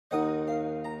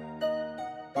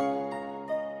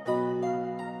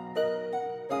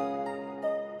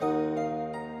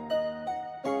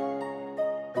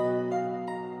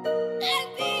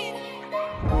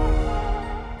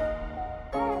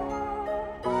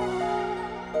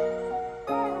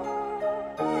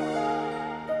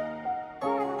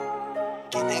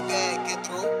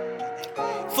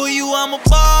I'm a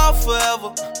ball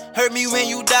forever. Hurt me when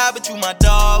you die, but you my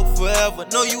dog forever.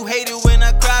 Know you hate it when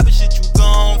I cry, but shit, you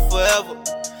gone forever.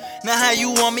 Now how you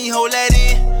want me, hold that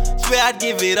in? Swear I'd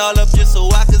give it all up just so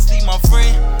I could see my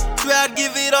friend. Swear I'd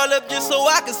give it all up just so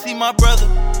I could see my brother.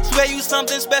 Swear you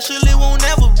something special, it won't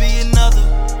ever be another.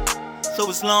 So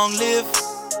it's long live,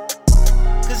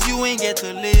 cause you ain't get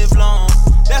to live long.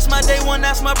 That's my day one,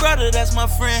 that's my brother, that's my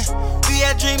friend. We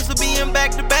had dreams of being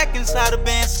back to back inside the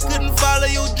bands. Couldn't follow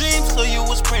your dreams, so you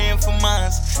was praying for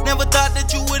mine. Never thought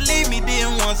that you would leave me,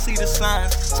 didn't want to see the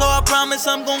signs. So I promise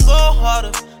I'm gon' go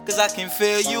harder, cause I can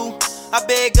feel you. I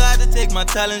beg God to take my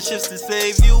talent shifts to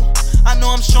save you. I know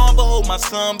I'm strong, but hope my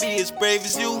son be as brave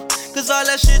as you. Cause all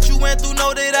that shit you went through,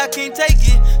 know that I can't take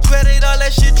it. Swear that all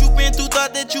that shit you been through,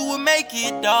 thought that you would make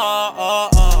it.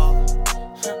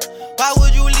 Why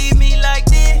would you leave me like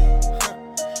this?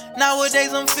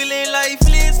 Nowadays I'm feeling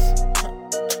lifeless,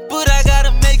 but I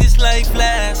gotta make this life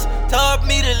last. Taught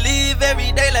me to live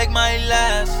every day like my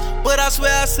last. But I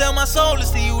swear I sell my soul to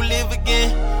see you live again.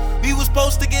 We was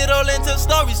supposed to get all into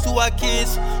stories to our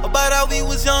kids about how we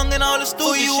was young and all the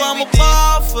stupid shit. For you, I'm a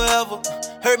ball forever.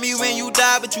 Hurt me when you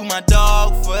die, but you my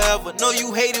dog forever. Know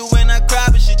you hate it when I cry,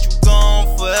 but shit, you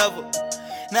gone forever.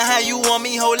 Now how you want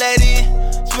me, hold that in?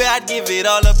 Swear I'd give it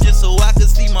all up just so I could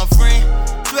see my friend.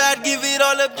 Swear I'd give it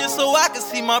all up just so I could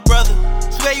see my brother.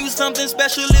 Swear you something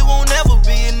special, it won't ever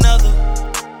be another.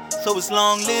 So it's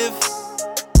long live,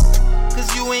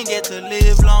 cause you ain't get to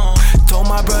live long. Told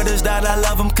my brothers that I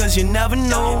love them cause you never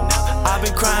know. I've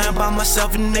been crying by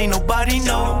myself and ain't nobody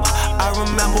know. I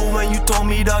remember when you told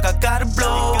me, dog, I gotta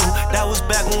blow. That was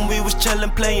back when we was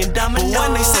chillin' playing domino. But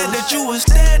when they said that you was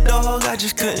dead, dog, I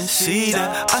just couldn't see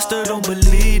that. I still don't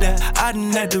believe that. I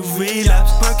done had to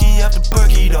relapse. Perky after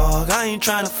perky, dog, I ain't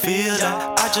tryna feel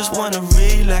that. I just wanna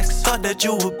relax. Thought that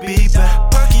you would be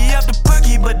back. Perky after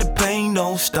perky, but the pain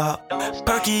don't stop.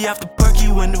 Perky after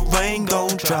perky when the rain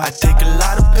gon' drop. I take a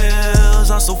lot of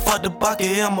pills, I'm so fucked up, I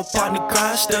can hear my partner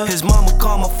crying still. His mama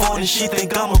call my phone and she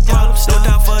think I'm a problem still. No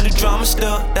time for the drama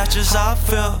still, that's just how I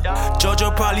feel.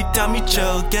 Jojo probably tell me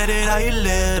chill, get it how you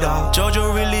live, dog.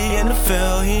 Jojo really in the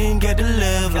field, he ain't get to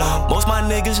live long. Most my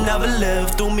niggas never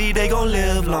live, through me they gon'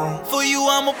 live long. For you,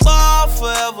 I'm a ball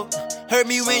forever. Hurt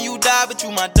me when you die, but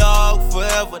you my dog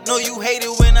forever. Know you hate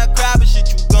it when I cry, but shit,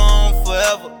 you gone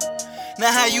forever.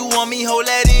 Now how you want me, hold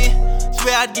that in?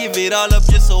 Swear I'd give it all up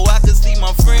just so I could see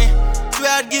my friend.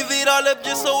 Swear I'd give it all up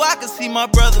just so I could see my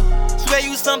brother. Swear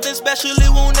you something special, it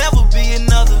won't ever be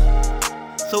another.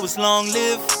 So it's long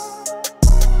live,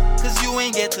 cause you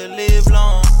ain't get to live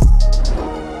long.